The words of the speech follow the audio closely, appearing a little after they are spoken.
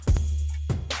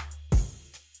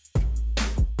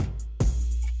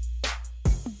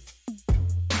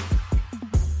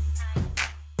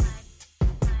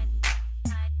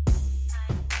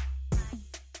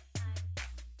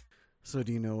So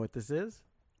do you know what this is?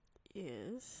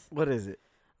 Yes. What is it?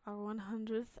 Our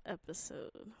 100th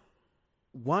episode.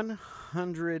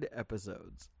 100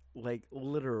 episodes. Like,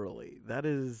 literally. That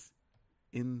is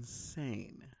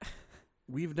insane.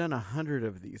 We've done 100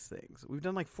 of these things. We've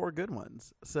done like 4 good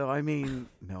ones. So, I mean,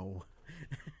 no.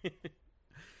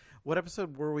 What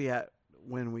episode were we at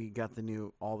when we got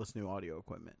all this new audio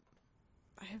equipment?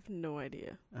 I have no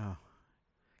idea. Oh.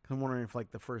 I'm wondering if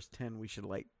like the first 10 we should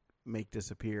like make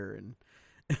disappear and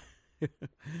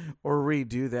or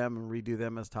redo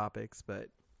them as topics, but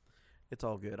it's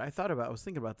all good. I was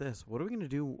thinking about this. What are we going to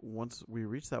do once we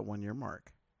reach that 1 year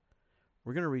mark?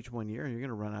 We're going to reach 1 year and you're going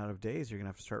to run out of days. You're going to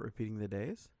have to start repeating the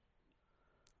days.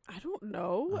 I don't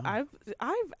know. Oh.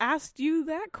 I've asked you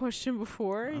that question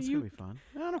before. That's going to be fun.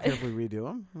 I don't care if we redo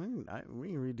them. We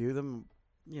can redo them,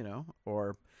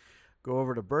 or go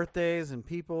over to birthdays and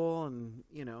people and,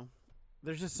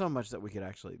 there's just so much that we could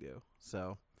actually do.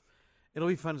 So it'll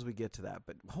be fun as we get to that.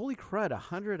 But holy crud,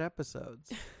 100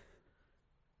 episodes.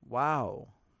 Wow.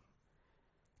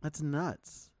 That's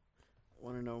nuts.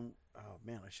 Want to know? Oh,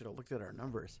 man, I should have looked at our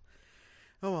numbers.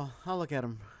 Oh, well, I'll look at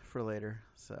them for later.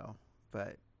 So,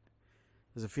 but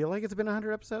does it feel like it's been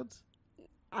 100 episodes?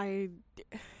 I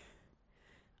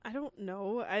don't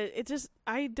know.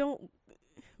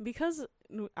 Because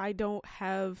I don't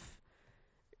have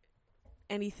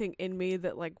anything in me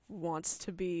that like wants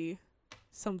to be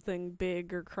something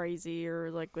big or crazy or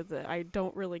like with it. I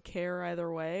don't really care either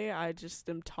way. I just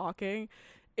am talking.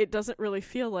 It doesn't really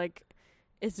feel like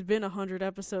it's been 100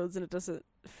 episodes, and it doesn't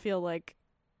feel like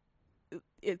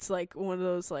it's like one of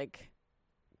those like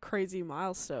crazy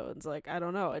milestones. Like, I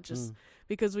don't know. It just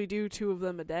because we do 2 of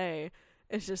them a day,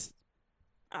 it's just,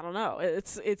 I don't know.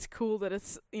 It's cool that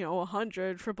it's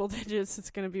 100 triple digits.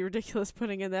 It's gonna be ridiculous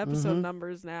putting in the episode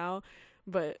numbers now,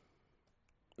 but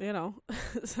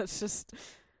so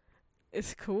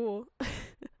it's cool.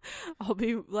 I'll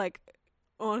be like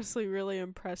honestly really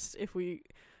impressed if we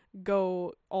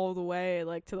go all the way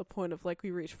like to the point of like we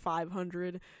reach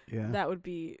 500. Yeah, that would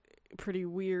be pretty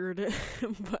weird.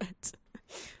 But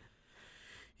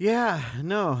yeah,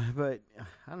 no, but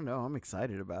I don't know. I'm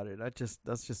excited about it.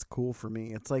 That's just cool for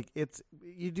me. It's like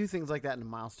you do things like that in a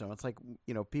milestone. It's like,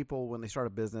 people when they start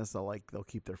a business, they'll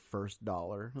keep their first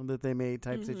dollar that they made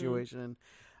type situation.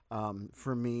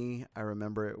 For me, I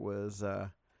remember it was the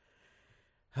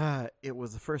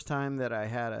first time that I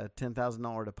had a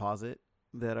 $10,000 deposit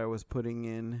that I was putting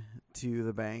in to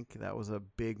the bank. That was a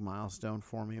big milestone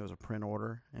for me. It was a print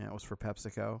order, and it was for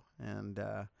PepsiCo, and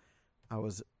I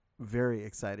was very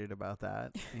excited about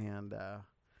that, and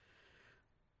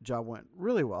job went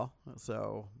really well.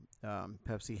 So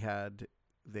Pepsi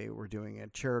they were doing a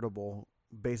charitable,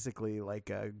 basically like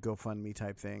a GoFundMe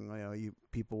type thing.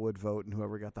 People would vote, and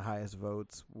whoever got the highest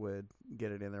votes would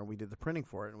get it in there. We did the printing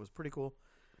for it, and it was pretty cool,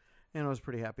 and I was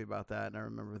pretty happy about that. And I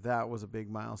remember that was a big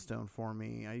milestone for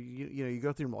me. You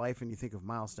go through life and you think of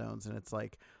milestones, and it's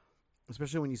like,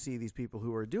 especially when you see these people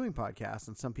who are doing podcasts,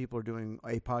 and some people are doing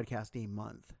a podcast a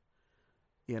month.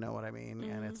 You know what I mean?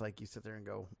 And it's like you sit there and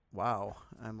go, wow.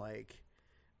 I'm like,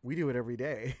 we do it every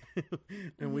day.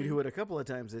 And we do it a couple of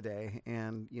times a day.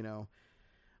 And,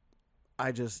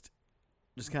 I just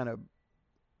kind of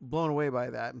blown away by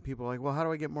that. And people are like, well, how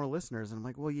do I get more listeners? And I'm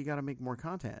like, well, you got to make more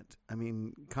content. I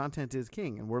mean, content is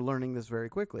king. And we're learning this very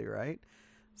quickly, right?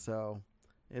 So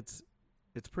it's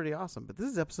pretty awesome. But this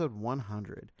is episode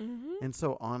 100. And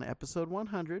so on episode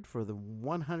 100, for the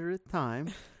 100th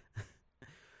time,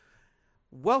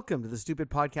 welcome to the Stupid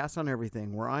Podcast on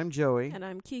Everything, where I'm Joey. And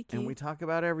I'm Kiki. And we talk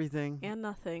about everything. And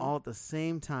nothing. All at the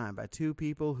same time by 2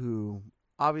 people who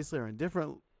obviously are in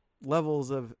different levels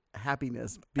of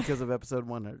happiness because of episode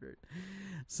 100.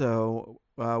 So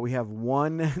we have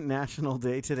one national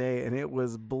day today, and it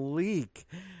was bleak.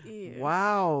 Ew.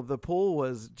 Wow, the poll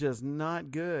was just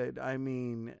not good. I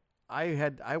mean,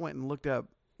 I went and looked up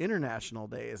international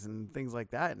days and things like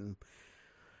that, and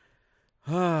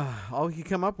all you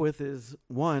come up with is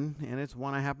one, and it's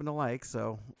one I happen to like.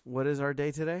 So what is our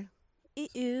day today? It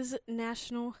is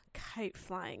National Kite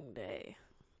Flying Day.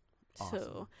 Awesome.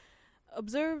 So,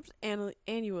 observed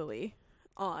annually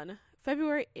on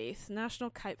February 8th,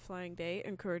 National Kite Flying Day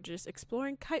encourages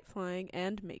exploring kite flying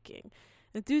and making.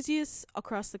 Enthusiasts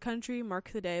across the country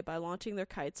mark the day by launching their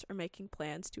kites or making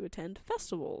plans to attend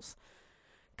festivals.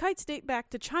 Kites date back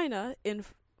to China in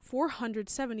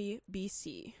 470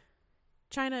 BC.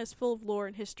 China is full of lore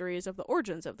and histories of the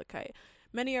origins of the kite.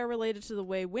 Many are related to the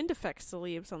way wind affects the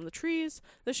leaves on the trees,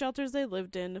 the shelters they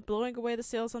lived in, blowing away the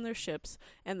sails on their ships,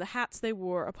 and the hats they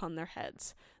wore upon their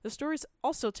heads. The stories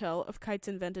also tell of kites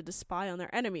invented to spy on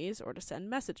their enemies or to send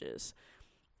messages.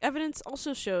 Evidence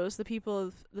also shows the people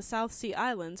of the South Sea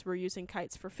Islands were using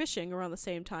kites for fishing around the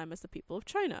same time as the people of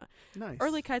China. Nice.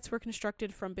 Early kites were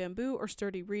constructed from bamboo or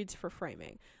sturdy reeds for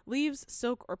framing. Leaves,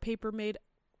 silk, or paper made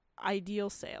ideal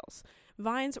sails.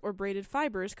 Vines or braided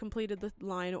fibers completed the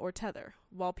line or tether.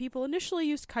 While people initially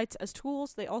used kites as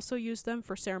tools, they also used them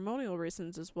for ceremonial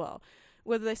reasons as well.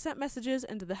 Whether they sent messages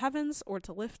into the heavens or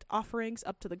to lift offerings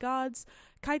up to the gods,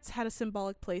 kites had a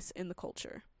symbolic place in the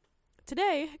culture.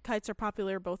 Today, kites are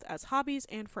popular both as hobbies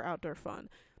and for outdoor fun.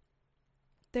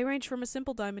 They range from a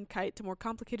simple diamond kite to more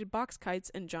complicated box kites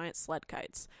and giant sled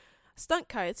kites. Stunt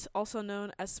kites, also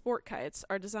known as sport kites,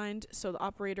 are designed so the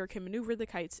operator can maneuver the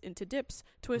kites into dips,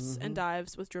 twists, and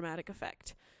dives with dramatic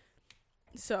effect.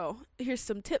 So, here's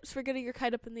some tips for getting your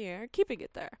kite up in the air and keeping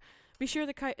it there. Be sure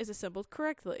the kite is assembled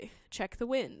correctly. Check the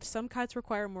wind. Some kites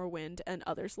require more wind and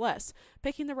others less.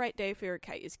 Picking the right day for your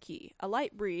kite is key. A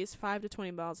light breeze, 5 to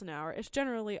 20 miles an hour, is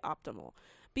generally optimal.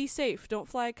 Be safe. Don't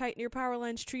fly a kite near power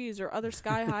lines, trees, or other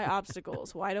sky-high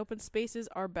obstacles. Wide open spaces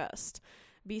are best.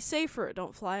 Be safer.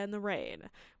 Don't fly in the rain.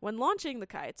 When launching the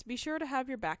kites, be sure to have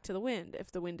your back to the wind.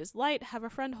 If the wind is light, have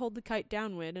a friend hold the kite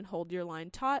downwind and hold your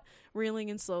line taut, reeling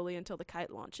in slowly until the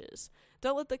kite launches.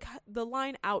 Don't let the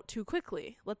line out too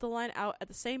quickly. Let the line out at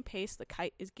the same pace the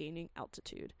kite is gaining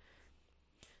altitude.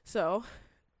 So,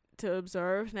 to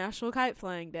observe National Kite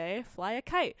Flying Day, fly a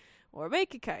kite, or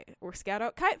make a kite, or scout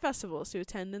out kite festivals to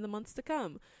attend in the months to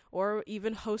come, or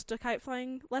even host a kite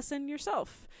flying lesson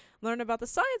yourself. Learn about the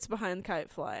science behind kite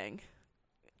flying.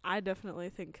 I definitely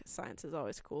think science is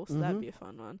always cool, so that'd be a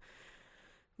fun one.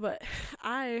 But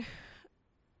I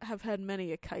have had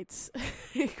many a kites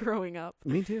growing up.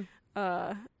 Me too.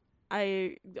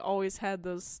 I always had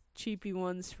those cheapy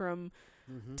ones from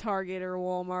Target or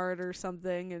Walmart or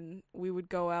something, and we would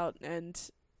go out and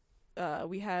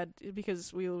we had,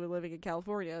 because we were living in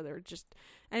California, there were just,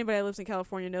 anybody that lives in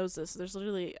California knows this, there's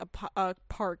literally a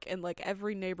park in like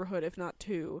every neighborhood, if not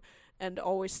two, and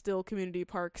always still community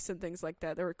parks and things like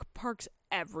that. There were parks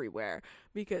everywhere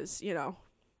because, you know,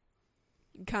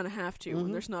 you kind of have to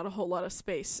when there's not a whole lot of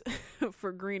space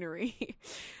for greenery.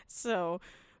 So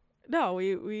no,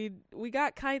 we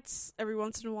got kites every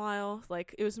once in a while.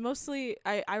 Like, it was mostly,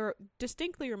 I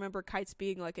distinctly remember kites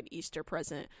being like an Easter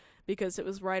present, because it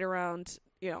was right around,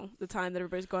 you know, the time that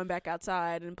everybody's going back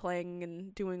outside and playing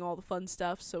and doing all the fun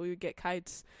stuff. So we would get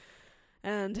kites,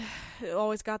 and it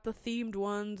always got the themed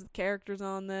ones, with characters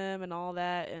on them and all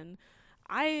that. And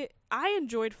I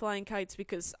enjoyed flying kites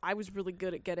because I was really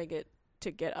good at getting it to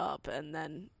get up, and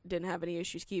then didn't have any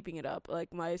issues keeping it up.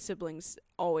 Like, my siblings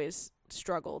always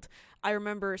struggled. I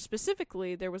remember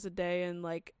specifically there was a day in,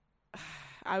 like,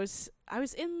 I was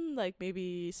in like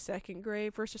maybe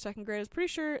first or second grade. I was pretty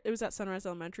sure it was at Sunrise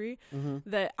Elementary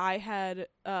that I had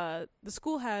the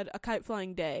school had a kite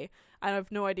flying day. I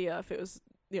have no idea if it was,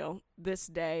 you know, this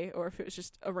day or if it was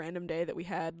just a random day that we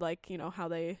had, like, you know, how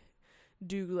they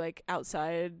do like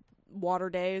outside water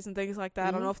days and things like that.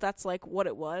 I don't know if that's like what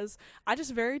it was. I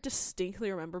just very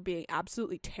distinctly remember being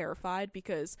absolutely terrified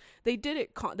because they did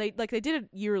it they did it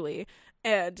yearly,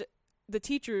 and the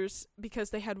teachers, because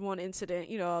they had one incident,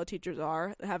 you know how teachers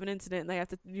are, they have an incident and they have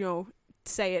to, you know,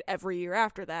 say it every year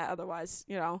after that, otherwise,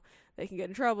 you know, they can get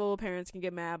in trouble, parents can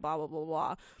get mad, blah blah blah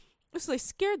blah. So they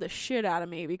scared the shit out of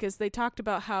me because they talked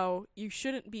about how you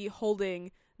shouldn't be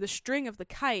holding the string of the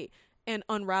kite and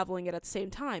unraveling it at the same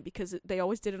time, because they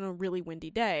always did it on a really windy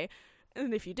day,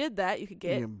 and if you did that, you could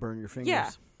get, you can burn your fingers.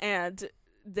 Yeah, and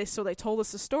they told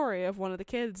us a story of one of the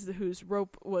kids whose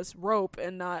rope was rope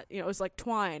and not, you know, it was like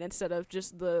twine instead of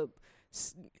just the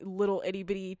little itty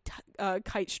bitty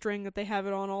kite string that they have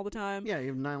it on all the time. Yeah, you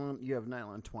have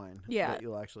nylon twine. Yeah, that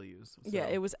you'll actually use. So. Yeah,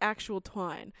 it was actual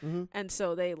twine, and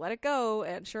so they let it go,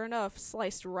 and sure enough,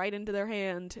 sliced right into their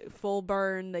hand, full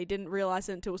burn. They didn't realize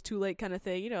it until it was too late, kind of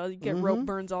thing. You know, you get rope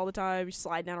burns all the time. You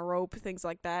slide down a rope, things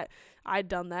like that. I'd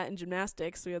done that in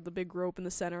gymnastics. We had the big rope in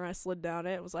the center. I slid down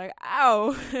it. It was like,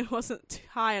 ow! It wasn't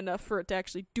high enough for it to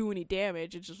actually do any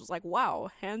damage. It just was like, wow,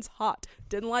 hands hot.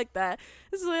 Didn't like that.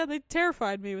 They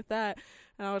terrified me with that.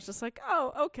 And I was just like,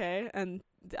 oh, okay. And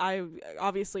I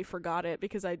obviously forgot it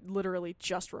because I literally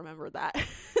just remembered that.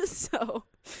 So,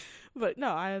 but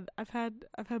no, I've had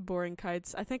boring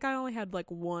kites. I think I only had like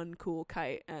one cool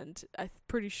kite, and I'm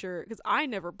pretty sure, because I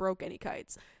never broke any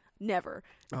kites. Never.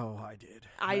 Oh, I did.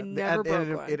 I never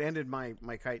broke one. It ended my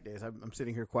kite days. I'm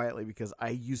sitting here quietly because I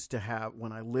used to have,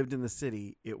 when I lived in the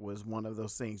city, it was one of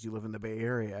those things. You live in the Bay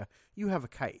Area, you have a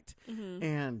kite.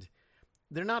 And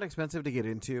they're not expensive to get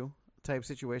into type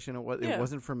situation. It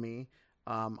wasn't for me.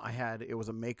 It was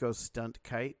a Mako stunt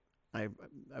kite. I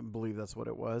believe that's what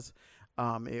it was.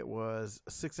 It was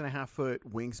a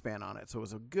 6.5-foot wingspan on it, so it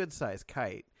was a good sized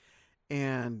kite,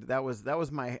 and that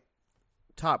was my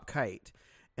top kite.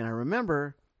 And I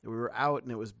remember we were out,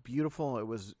 and it was beautiful. It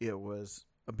was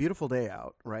a beautiful day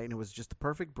out, right? And it was just the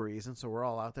perfect breeze, and so we're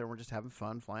all out there. We're just having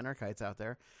fun flying our kites out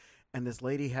there. And this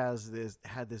lady had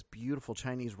this beautiful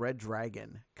Chinese red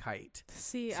dragon kite.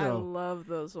 See, so, I love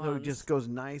those ones. So it just goes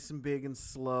nice and big and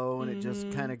slow, and it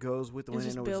just kind of goes with the wind.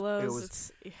 Just and billows. It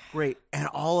was great. And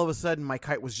all of a sudden, my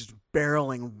kite was just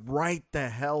barreling right the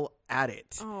hell at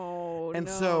it. Oh, and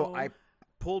no. so I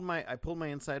pulled my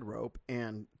inside rope,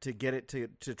 and to get it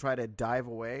to try to dive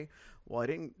away. Well, I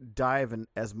didn't dive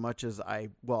as much as I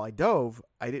dove.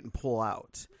 I didn't pull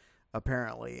out,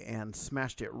 apparently, and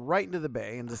smashed it right into the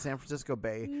bay, into San Francisco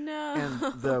Bay. No.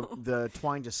 And the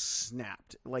twine just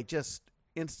snapped, like just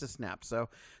insta snap. So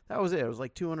that was it. It was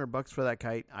like $200 for that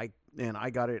kite. I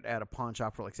got it at a pawn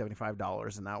shop for like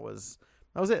 $75, and that was it.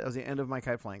 That was the end of my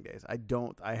kite flying days.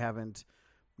 I haven't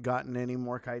gotten any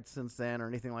more kites since then or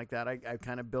anything like that. I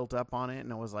kind of built up on it,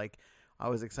 and I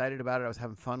was excited about it. I was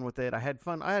having fun with it. I had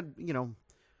fun. I had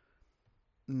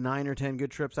 9 or 10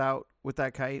 good trips out with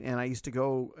that kite, and I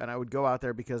would go out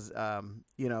there because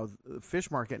the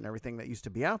fish market and everything that used to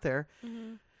be out there.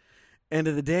 Mm-hmm. End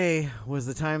of the day was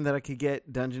the time that I could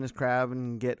get Dungeness crab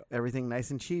and get everything nice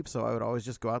and cheap. So I would always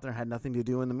just go out there. I had nothing to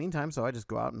do in the meantime, so I just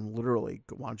go out and literally,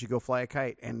 why don't you go fly a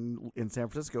kite? And in San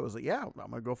Francisco, it was like, yeah, I'm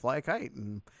gonna go fly a kite.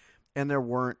 And there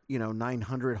weren't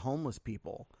 900 homeless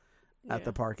people at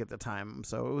the park at the time,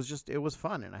 so it was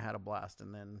fun, and I had a blast.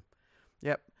 And then,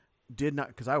 did not,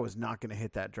 because I was not going to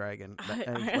hit that dragon.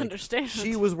 I understand.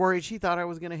 She was worried. She thought I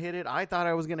was going to hit it. I thought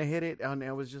I was going to hit it, and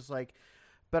it was just like.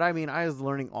 But I mean, I was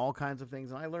learning all kinds of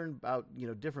things, and I learned about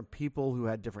different people who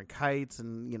had different kites,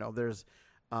 and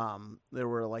there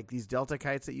were like these Delta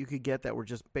kites that you could get that were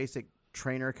just basic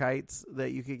trainer kites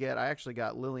that you could get. I actually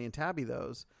got Lily and Tabby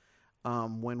those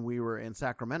when we were in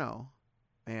Sacramento,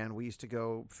 and we used to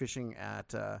go fishing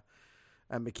at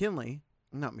McClellan.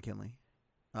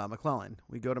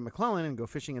 We'd go to McClellan and go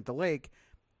fishing at the lake,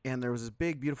 and there was this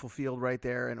big, beautiful field right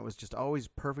there, and it was just always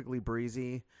perfectly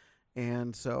breezy.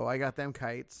 And so I got them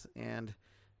kites, and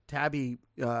Tabby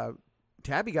got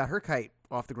her kite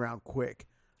off the ground quick.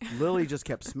 Lily just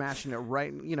kept smashing it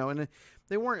right, and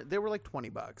they were like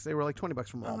 $20. They were like $20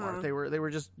 from Walmart. Uh-huh.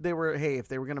 They were hey, if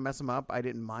they were going to mess them up, I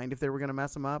didn't mind if they were going to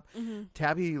mess them up. Mm-hmm.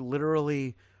 Tabby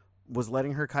literally was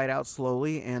letting her kite out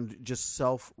slowly and just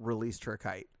self-released her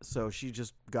kite. So she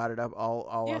just got it up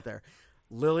all out there.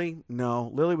 Lily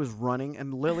was running,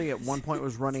 and Lily at one point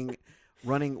was running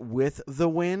with the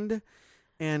wind,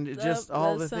 and just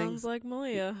all the things. Sounds like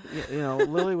Malia.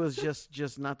 Lily was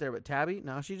just not there, but Tabby,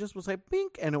 no, she just was like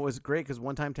bink, and it was great because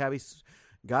one time Tabby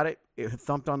got it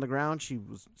thumped on the ground. She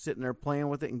was sitting there playing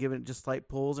with it and giving it just slight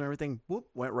pulls and everything. Whoop,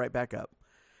 went right back up,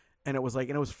 and it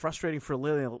was frustrating for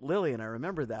Lily, and I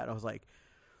remember that. I was like,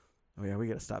 oh yeah, we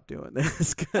got to stop doing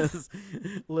this because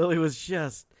Lily was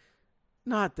just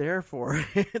not there for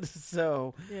it.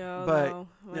 So yeah, but no,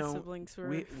 my siblings were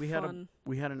we fun.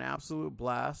 had an absolute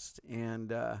blast,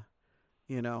 and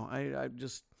I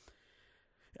just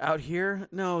out here,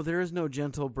 no, there is no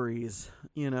gentle breeze.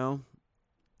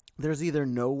 There's either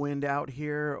no wind out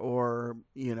here or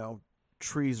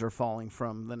trees are falling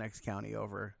from the next county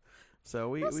over.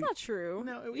 So that's not true.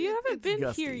 No, you haven't been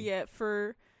gusty here yet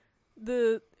for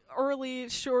the early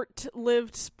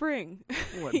short-lived spring.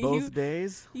 What, both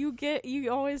days? You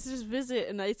always just visit,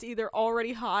 and it's either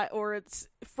already hot or it's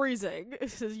freezing.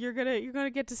 So you're gonna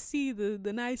get to see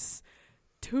the nice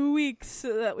 2 weeks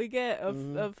that we get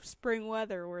of spring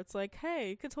weather, where it's like, hey,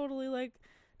 you could totally like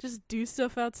just do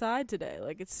stuff outside today.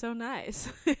 Like, it's so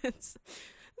nice.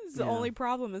 The only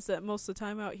problem is that most of the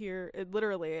time out here,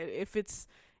 if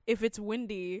it's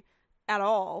windy at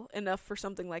all enough for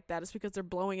something like that, it's because they're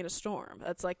blowing in a storm.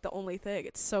 That's like the only thing.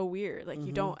 It's so weird. Like,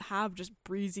 you don't have just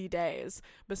breezy days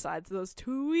besides those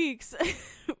 2 weeks.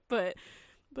 but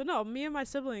no, me and my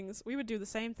siblings, we would do the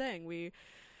same thing. We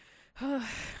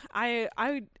I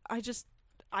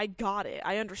got it.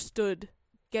 I understood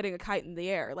getting a kite in the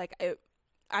air. Like,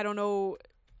 I don't know,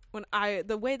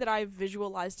 the way that I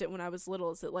visualized it when I was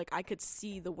little is that, like, I could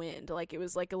see the wind. Like, it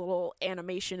was like a little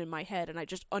animation in my head, and I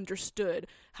just understood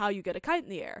how you get a kite in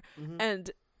the air. Mm-hmm.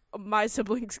 And my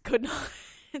siblings could not.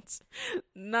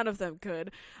 None of them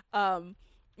could.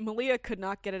 Malia could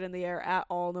not get it in the air at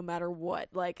all, no matter what.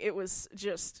 Like, it was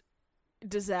just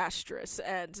disastrous,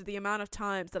 and the amount of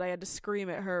times that I had to scream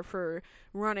at her for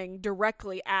running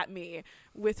directly at me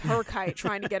with her kite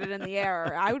trying to get it in the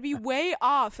air. I would be way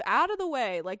off, out of the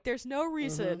way. Like, there's no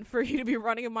reason for you to be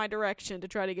running in my direction to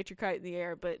try to get your kite in the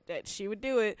air, but she would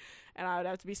do it, and I would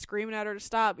have to be screaming at her to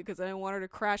stop because I didn't want her to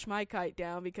crash my kite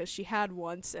down because she had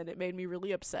once, and it made me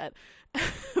really upset.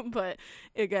 But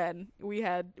again, we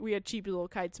had cheap little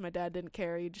kites. My dad didn't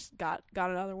care. He just got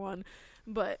another one.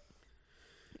 But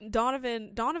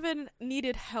Donovan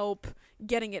needed help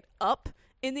getting it up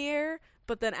in the air,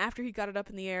 but then after he got it up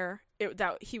in the air,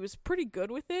 he was pretty good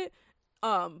with it.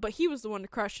 But he was the one to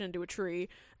crash into a tree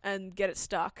and get it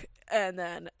stuck, and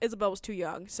then Isabel was too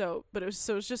young, so it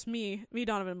was just me,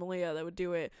 Donovan, and Malia that would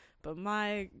do it. But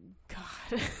my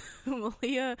God,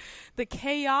 Malia, the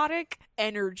chaotic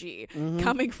energy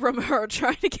coming from her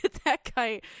trying to get that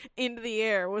kite into the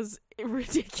air was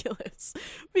ridiculous,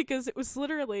 because it was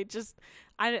literally just,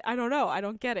 I don't know, I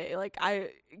don't get it. Like,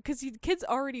 because kids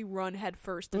already run head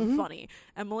first and funny,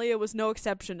 and Malia was no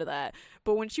exception to that.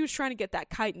 But when she was trying to get that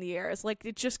kite in the air, it's like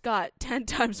it just got 10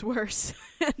 times worse,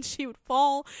 and she would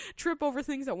fall, trip over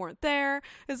things that weren't there.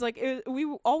 It's like we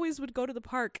always would go to the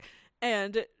park,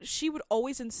 and she would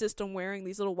always insist on wearing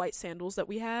these little white sandals that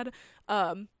we had.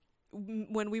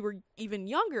 When we were even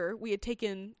younger, we had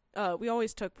taken, we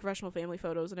always took professional family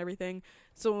photos and everything.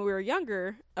 So when we were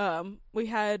younger, we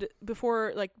had,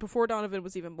 before Donovan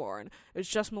was even born, it was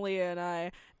just Malia and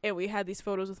I, and we had these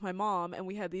photos with my mom, and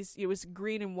we had these, it was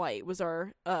green and white was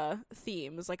our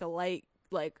theme. It was like a light,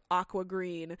 like aqua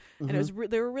green, and it was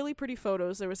they were really pretty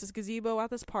photos. There was this gazebo at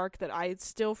this park that I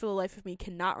still, for the life of me,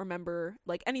 cannot remember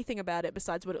like anything about it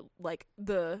besides what it, like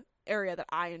the area that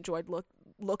I enjoyed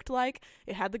looked like.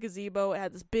 It had the gazebo, it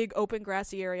had this big open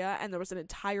grassy area, and there was an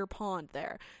entire pond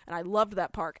there, and I loved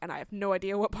that park, and I have no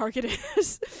idea what park it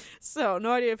is. So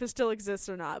no idea if it still exists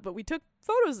or not, but we took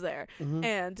photos there,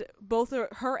 and both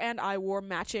her and I wore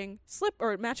matching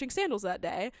sandals that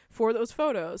day for those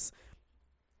photos.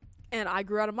 And I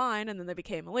grew out of mine, and then they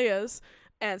became Malia's.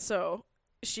 And so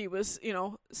she was,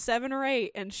 7 or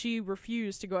 8, and she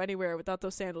refused to go anywhere without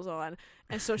those sandals on.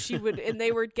 And so she would, and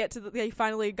they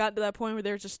finally got to that point where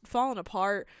they were just falling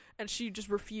apart, and she just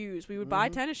refused. We would buy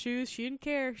tennis shoes. She didn't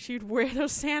care. She'd wear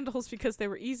those sandals because they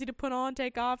were easy to put on,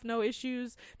 take off, no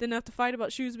issues. Didn't have to fight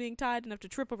about shoes being tied, didn't have to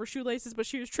trip over shoelaces, but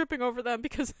she was tripping over them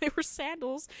because they were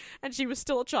sandals, and she was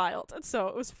still a child. And so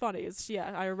it was funny.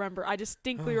 I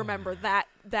distinctly remember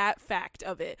that fact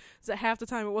of it. Is that half the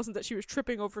time it wasn't that she was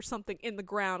tripping over something in the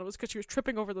ground, it was because she was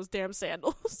tripping over those damn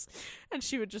sandals. And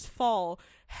she would just fall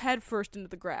head first into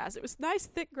the grass. It was nice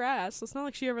thick grass, so it's not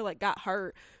like she ever got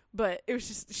hurt. But it was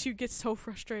just, she would get so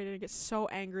frustrated and get so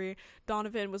angry.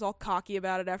 Donovan was all cocky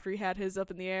about it after he had his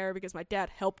up in the air because my dad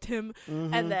helped him.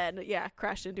 And then,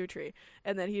 crashed into a tree.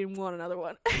 And then he won another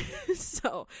one.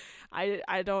 So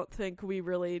I don't think we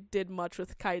really did much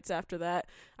with kites after that.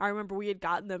 I remember we had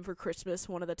gotten them for Christmas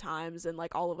one of the times, and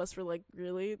all of us were like,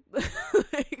 really?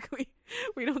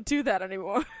 We don't do that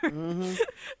anymore.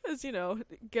 As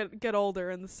get older,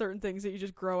 and certain things that you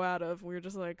just grow out of, we were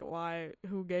just like, why,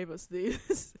 who gave us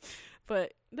these?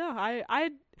 But no,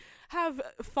 I have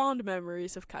fond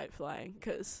memories of kite flying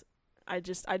because I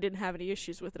didn't have any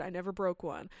issues with it. I never broke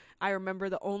one. I remember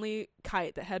the only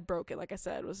kite that had broken, like I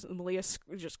said, was Malia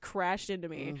just crashed into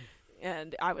me.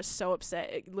 And I was so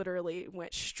upset. It literally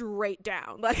went straight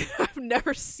down. Like,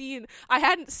 I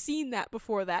hadn't seen that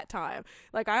before that time.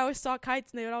 Like, I always saw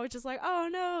kites, and they would always just oh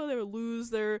no, they would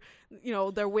lose their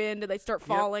wind, and they'd start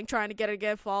falling, trying to get it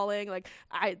again, falling.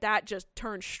 That just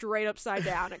turned straight upside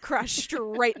down. It crashed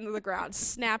straight into the ground,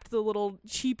 snapped the little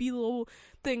cheapy little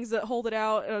things that hold it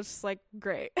out. It was just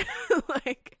great.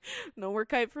 No more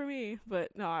kite for me.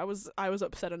 But no, I was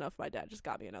upset enough. My dad just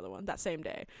got me another one that same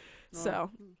day. So.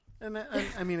 And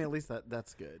I mean, at least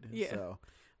that's good. Yeah. So,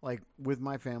 with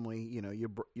my family,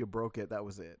 you broke it. That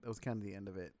was it. That was kind of the end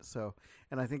of it. So,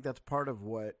 and I think that's part of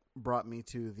what brought me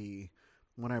to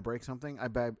when I break something,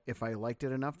 if I liked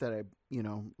it enough that I,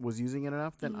 was using it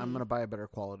enough, then I'm going to buy a better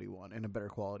quality one and a better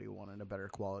quality one and a better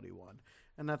quality one.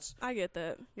 And I get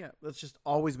that. Yeah. That's just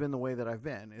always been the way that I've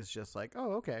been. It's just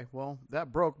oh, okay, well,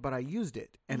 that broke, but I used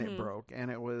it and it broke. And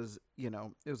it was, it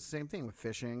was the same thing with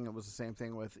fishing. It was the same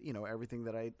thing with, everything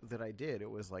that I did.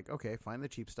 It was okay, find the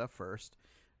cheap stuff first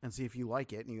and see if you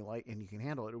like it and you can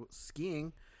handle it. It was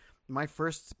skiing. My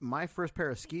first pair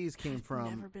of skis came from.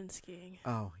 I've never been skiing.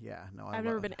 Oh yeah, no, I've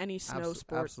never been any snow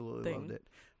sport. Absolutely loved it.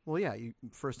 Well, yeah,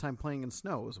 first time playing in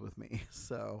snow was with me.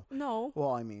 So no. Well,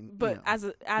 I mean, but as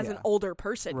an older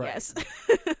person, right. Yes.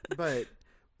 but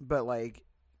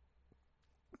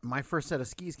my first set of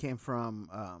skis came from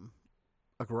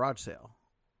a garage sale.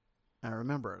 I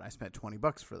remember it. I spent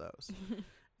 $20 for those.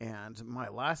 And my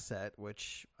last set,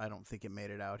 which I don't think it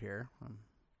made it out here. I'm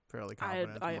fairly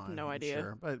confident. I have no idea.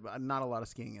 Sure, but not a lot of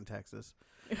skiing in Texas.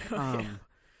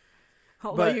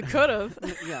 Although you could have.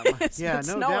 Yeah,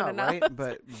 no doubt, enough.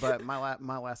 right? But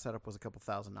my last setup was a couple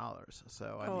 $1,000s.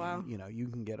 So I mean, wow. You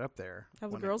can get up there.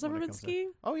 Have the girls ever been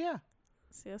skiing? Oh yeah.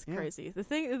 See, that's crazy.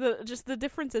 Just the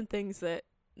difference in things that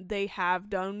they have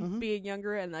done being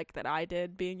younger and like that I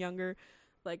did being younger.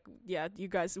 Like, yeah, you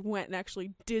guys went and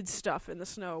actually did stuff in the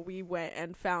snow. We went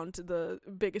and found the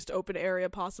biggest open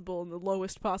area possible and the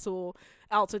lowest possible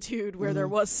altitude where there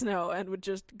was snow and would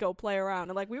just go play around.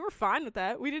 And, like, we were fine with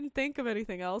that. We didn't think of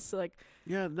anything else. Like,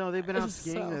 yeah, no, they've been out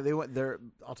skiing. They went there.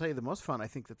 I'll tell you, the most fun I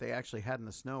think that they actually had in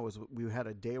the snow was we had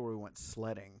a day where we went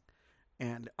sledding.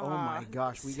 And, oh, my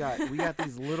gosh, we got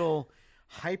these little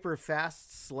hyper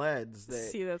fast sleds.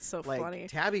 That's so funny.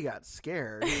 Tabby got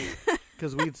scared.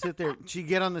 Because we'd sit there, she'd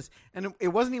get on this, and it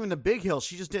wasn't even a big hill.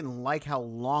 She just didn't like how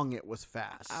long it was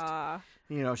fast.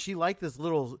 She liked this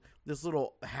little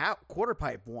quarter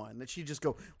pipe one that she'd just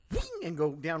go wing and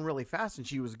go down really fast, and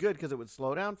she was good because it would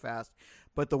slow down fast.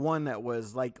 But the one that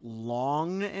was like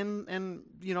long and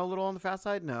a little on the fast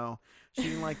side, no, she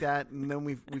didn't like that. And then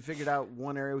we figured out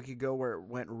one area we could go where it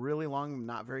went really long,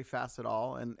 not very fast at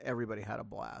all, and everybody had a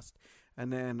blast.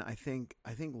 And then I think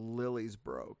Lily's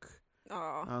broke.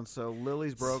 Oh. So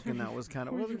Lily's broke, and that was kind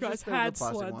of you guys had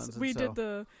sleds. We did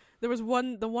there was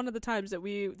one of the times that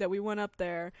we went up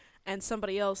there, and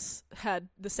somebody else had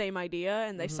the same idea,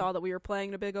 and they saw that we were playing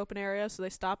in a big open area, so they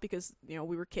stopped because we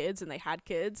were kids and they had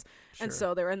kids, and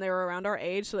so they were around our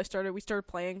age, so we started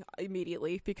playing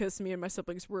immediately because me and my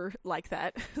siblings were like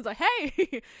that. It's like,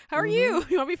 hey, how are you?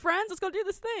 You want to be friends? Let's go do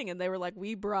this thing. And they were like,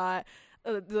 we brought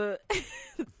the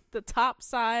top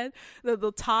side,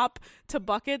 the top to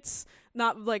buckets,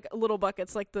 not like little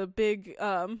buckets, like the big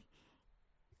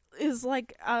is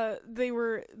like they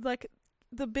were like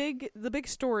the big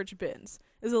storage bins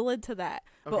is a lid to that,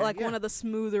 but one of the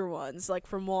smoother ones, like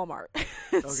from Walmart.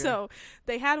 So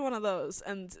they had one of those,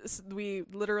 and we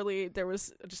literally, there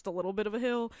was just a little bit of a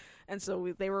hill, and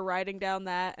so they were riding down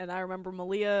that. And I remember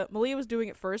Malia was doing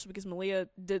it first because Malia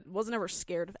wasn't ever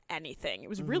scared of anything. It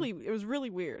was really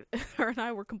weird. Her and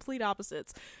I were complete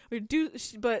opposites.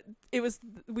 But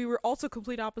we were also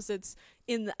complete opposites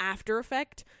in the after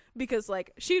effect, because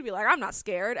like she'd be like, I'm not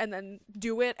scared, and then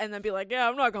do it, and then be like, yeah,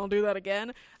 I'm not gonna do that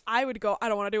again. I would go, I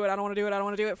don't want to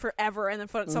do it forever, and then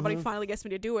somebody finally gets me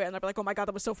to do it, and I'd be like, oh my god,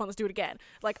 that was so fun, let's do it again.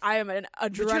 Like, I am an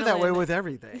adrenaline. But you're that way with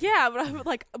everything. Yeah, but I'm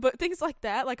like, but things like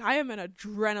that, like I am an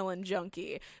adrenaline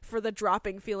junkie for the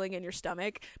dropping feeling in your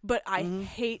stomach, but I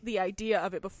hate the idea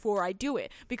of it before I do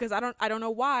it, because I don't know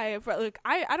why.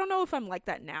 I don't know if I'm like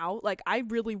that now. Like, I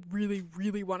really, really,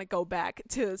 really want to go back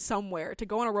to somewhere to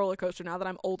go on a roller coaster now that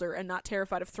I'm older and not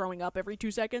terrified of throwing up every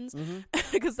 2 seconds,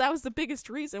 because that was the biggest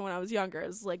reason when I was younger.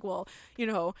 It's like, well,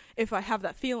 if I have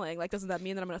that feeling, like, doesn't that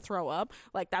mean that I'm gonna throw up?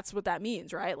 Like, that's what that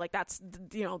means, right? Like, that's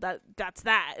that's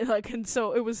that. Like, and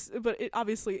so it was, but it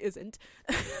obviously isn't.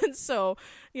 And so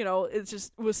it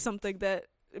just was something that,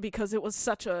 because it was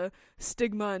such a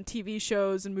stigma in TV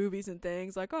shows and movies and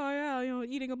things, like, oh yeah,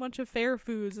 eating a bunch of fair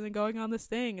foods and then going on this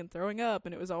thing and throwing up,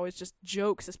 and it was always just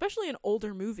jokes, especially in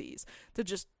older movies, to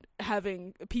just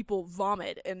having people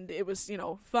vomit, and it was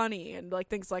funny and like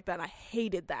things like that, and I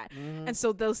hated that. And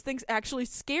so those things actually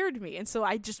scared me, and so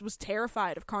I just was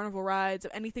terrified of carnival rides,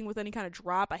 of anything with any kind of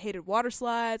drop. I hated water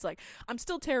slides. Like, I'm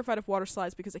still terrified of water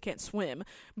slides because I can't swim,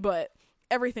 but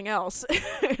everything else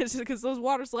is because those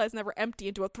water slides never empty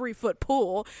into a 3-foot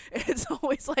pool. It's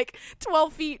always like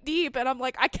 12 feet deep, and I'm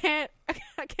like, I can't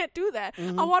do that.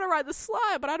 I want to ride the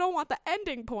slide, but I don't want the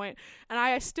ending point. And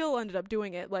I still ended up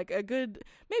doing it like a good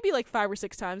maybe like 5 or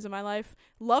 6 times in my life.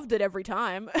 Loved it every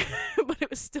time, but it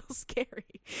was still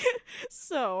scary.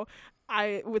 So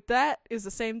with that is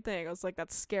the same thing. I was like,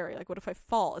 that's scary. Like, what if I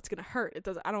fall? It's gonna hurt. It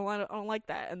doesn't. I don't like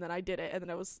that. And then I did it, and then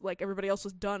I was like, everybody else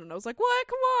was done, and I was like, what?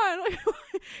 Come on,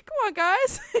 come on,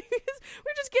 guys.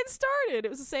 We're just getting started. It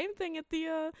was the same thing at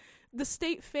the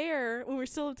state fair when we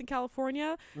still lived in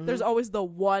California. There's always the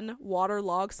one water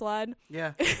log slide.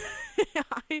 Yeah.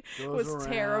 I was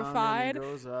terrified. And it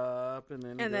goes up,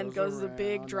 and then goes the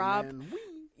big drop.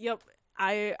 Yep.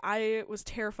 I was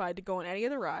terrified to go on any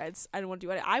of the rides. I didn't want to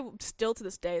do it. I still, to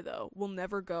this day, though, will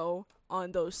never go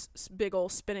on those big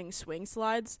old spinning swing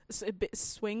rides.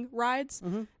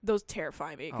 Those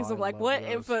terrify me, because I'm like, what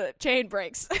if a chain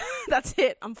breaks? That's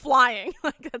it. I'm flying.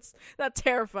 Like, that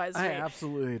terrifies me. I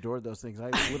absolutely adored those things. I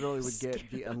literally would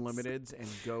get the Unlimiteds and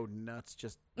go nuts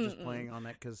just playing on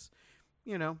that, because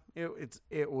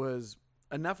it was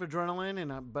enough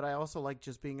adrenaline, but I also like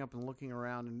just being up and looking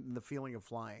around and the feeling of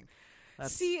flying.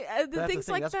 That's things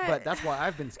like that. But that's why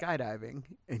I've been skydiving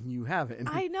and you haven't.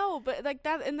 I know, but like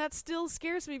that, and that still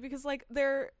scares me because like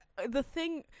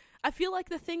I feel like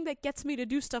the thing that gets me to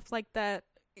do stuff like that,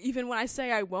 even when I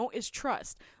say I won't, is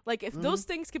trust. Like, if those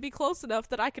things could be close enough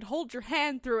that I could hold your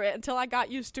hand through it until I got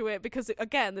used to it, because,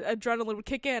 again, the adrenaline would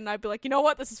kick in, and I'd be like, you know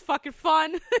what, this is fucking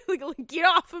fun. like, get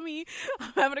off of me.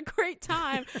 I'm having a great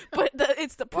time. But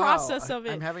it's the process of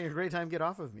it. I'm having a great time. Get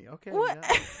off of me. Okay. What?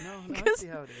 No, I see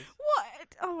how it is.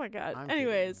 What? Oh, my God. I'm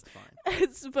Anyways, kidding.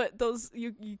 It's fine. but those,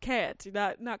 you can't.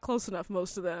 You're not close enough,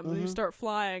 most of them. You start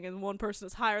flying, and one person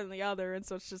is higher than the other, and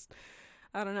so it's just,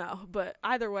 I don't know. But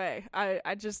either way, there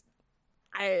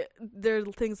are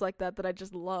things like that I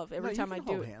just love every time I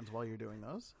do hold it. hands while you're doing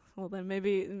those. Well, then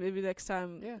maybe next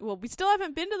time. Yeah. Well, we still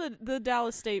haven't been to the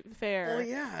Dallas State Fair. Oh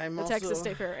yeah, the Texas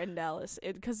State Fair in Dallas,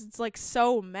 because it's like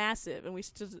so massive, and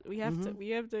we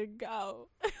have to go.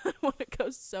 I want to go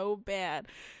so bad,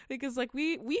 because like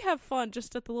we have fun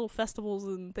just at the little festivals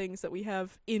and things that we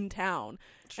have in town.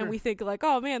 Sure. And we think like,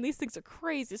 oh man, these things are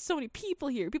crazy. There's so many people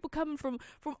here. People coming from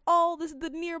all the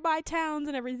nearby towns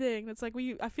and everything. And it's like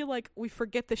I feel like we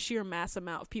forget the sheer mass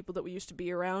amount of people that we used to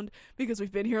be around because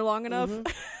we've been here long enough.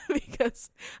 Because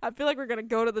I feel like we're gonna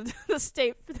go to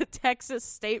the Texas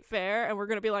State Fair, and we're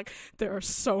gonna be like, there are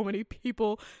so many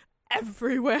people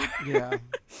everywhere. Yeah.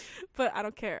 But I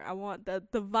don't care. I want the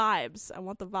vibes. I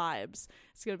want the vibes.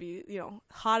 It's going to be,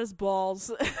 hot as balls.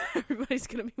 Everybody's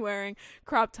going to be wearing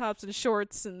crop tops and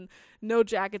shorts and no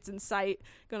jackets in sight.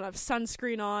 Going to have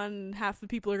sunscreen on. And half the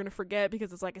people are going to forget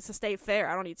because it's a state fair.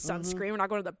 I don't need sunscreen. We're not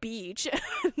going to the beach.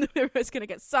 Everybody's going to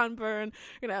get sunburned.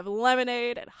 We're going to have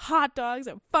lemonade and hot dogs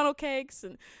and funnel cakes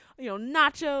and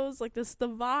nachos. Like this, the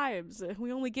vibes.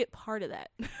 We only get part of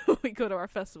that when we go to our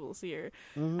festivals here.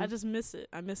 I just miss it.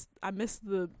 I miss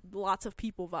the lots of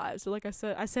people vibes. So like I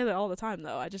said, I say that all the time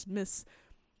though. I just miss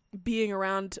being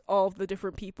around all of the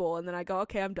different people, and then I go,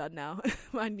 okay, I'm done now.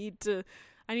 I need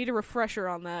a refresher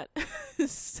on that.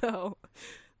 So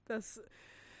that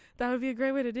would be a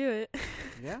great way to do it.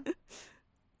 Yeah.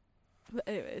 But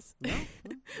anyways. No,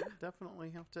 we'll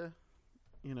definitely have to,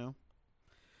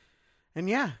 And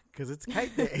yeah, because it's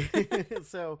kite day.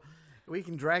 So we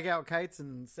can drag out kites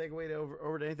and segue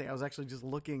over to anything. I was actually just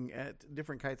looking at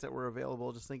different kites that were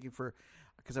available, just thinking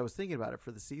because I was thinking about it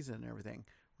for the season and everything.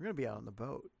 We're going to be out on the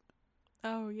boat.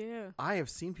 Oh, yeah. I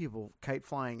have seen people kite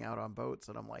flying out on boats,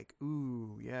 and I'm like,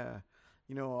 ooh, yeah.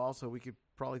 Also we could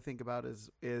probably think about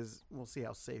is we'll see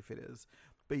how safe it is.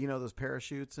 But those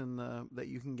parachutes that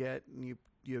you can get, and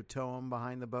you tow them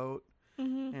behind the boat,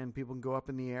 and people can go up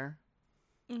in the air.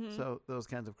 So those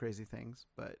kinds of crazy things,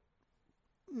 but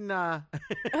nah,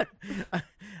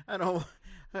 I don't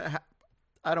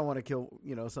want to kill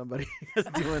somebody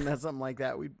doing something like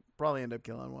that. We'd probably end up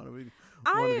killing one of the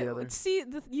other. See,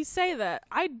 you say that.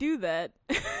 I do that.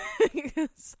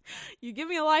 Because you give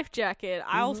me a life jacket,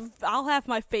 I'll have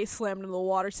my face slammed in the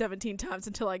water 17 times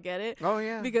until I get it. Oh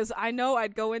yeah. Because I know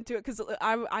I'd go into it, because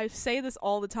I say this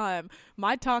all the time.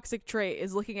 My toxic trait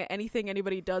is looking at anything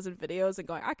anybody does in videos and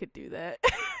going, I could do that.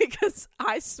 Because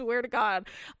I swear to God,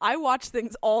 I watch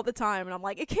things all the time, and I'm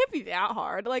like, it can't be that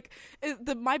hard. Like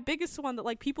my biggest one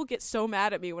that people get so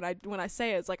mad at me when I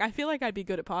say it is I feel like I'd be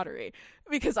good at pottery,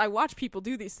 because I watch people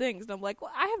do these things, and I'm like,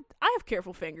 well, I have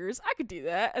careful fingers, I could do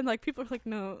that. And people are like,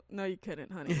 no, you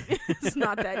couldn't, honey. It's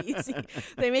not that easy.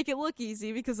 They make it look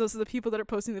easy because those are the people that are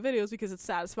posting the videos because it's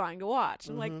satisfying to watch.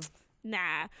 I'm like,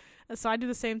 nah. So I do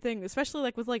the same thing, especially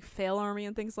with fail army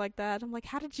and things like that. I'm like,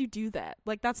 how did you do that?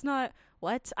 That's not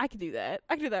what I could do that.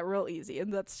 I could do that real easy.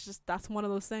 And that's one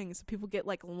of those things. People get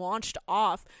launched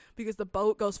off because the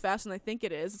boat goes faster than they think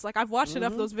it is. It's I've watched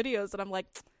enough of those videos that I'm like,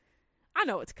 I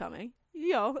know it's coming.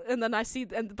 And then I see,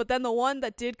 but then the one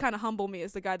that did kind of humble me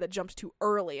is the guy that jumps too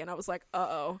early, and I was like,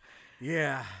 uh-oh.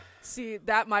 Yeah. See,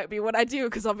 that might be what I do,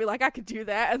 because I'll be like, I could do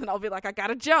that, and then I'll be like, I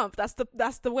gotta jump. That's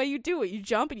the way you do it. You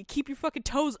jump and you keep your fucking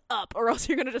toes up, or else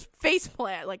you're gonna just face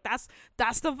plant.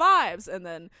 That's the vibes. And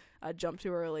then I jump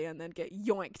too early and then get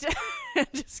yoinked and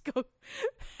just go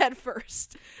head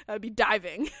first. I'd be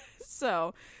diving.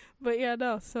 So, but yeah,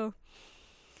 no. So.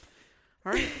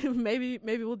 All right. maybe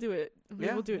we'll do it.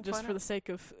 We'll do it just for out. the sake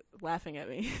of laughing at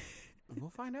me.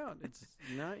 We'll find out. It's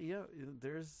not.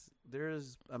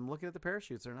 There's. I'm looking at the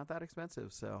parachutes. They're not that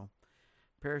expensive. So,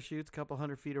 parachutes, couple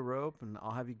 100 feet of rope, and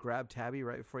I'll have you grab Tabby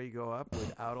right before you go up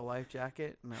without a life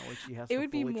jacket, and that way she has. It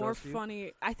would be more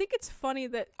funny. I think it's funny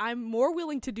that I'm more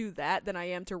willing to do that than I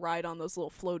am to ride on those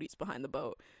little floaties behind the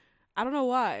boat. I don't know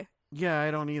why. Yeah,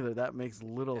 I don't either. That makes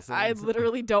little sense. I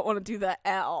literally don't want to do that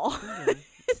at all. Okay.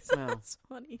 That's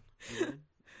funny. You did?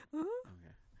 Uh-huh.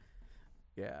 Okay.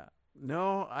 Yeah.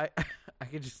 No, I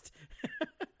could just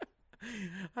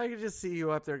I could just see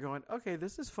you up there going, okay,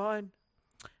 this is fun.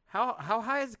 How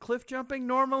high is cliff jumping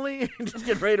normally? And just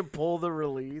get ready to pull the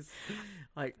release.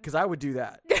 Like, because I would do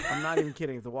that. I'm not even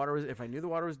kidding. If I knew the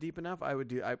water was deep enough, I would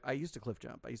do. I used to cliff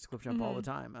jump. I used to cliff jump all the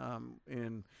time.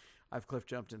 I've cliff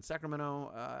jumped in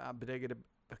Sacramento, Bodega,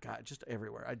 God, just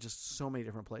everywhere. So many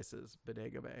different places.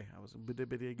 Bodega Bay. I was in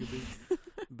Bodega Bay,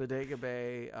 Bodega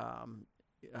Bay,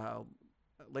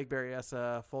 Lake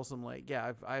Berryessa, Folsom Lake.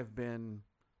 Yeah, I've been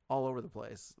all over the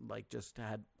place. Like,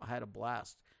 I had a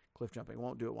blast cliff jumping.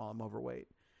 Won't do it while I'm overweight.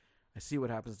 I see what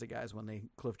happens to guys when they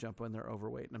cliff jump when they're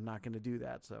overweight, and I'm not going to do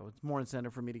that. So it's more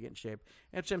incentive for me to get in shape,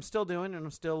 which I'm still doing, and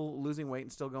I'm still losing weight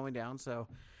and still going down. So,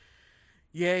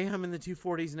 yay, I'm in the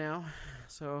 240s now.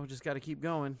 So just got to keep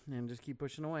going and just keep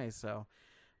pushing away. So,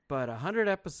 but 100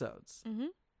 episodes,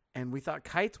 and we thought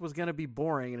Kites was going to be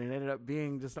boring, and it ended up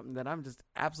being just something that I'm just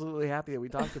absolutely happy that we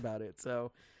talked about it.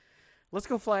 So. Let's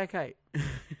go fly a kite.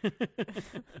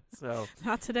 So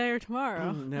not today or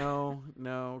tomorrow.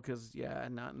 No, because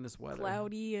not in this weather.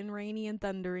 Cloudy and rainy and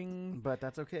thundering. But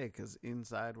that's okay, because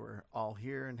inside we're all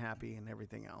here and happy and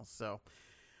everything else. So,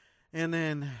 and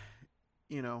then,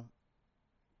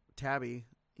 Tabby,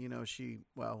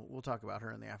 we'll talk about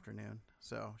her in the afternoon.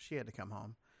 So she had to come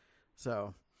home.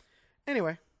 So,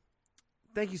 anyway.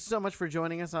 Thank you so much for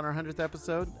joining us on our 100th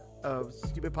episode of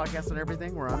Stupid Podcast and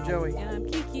Everything, where I'm Joey. And I'm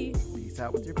Kiki. Peace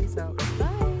out with your peace out.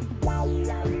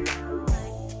 Bye.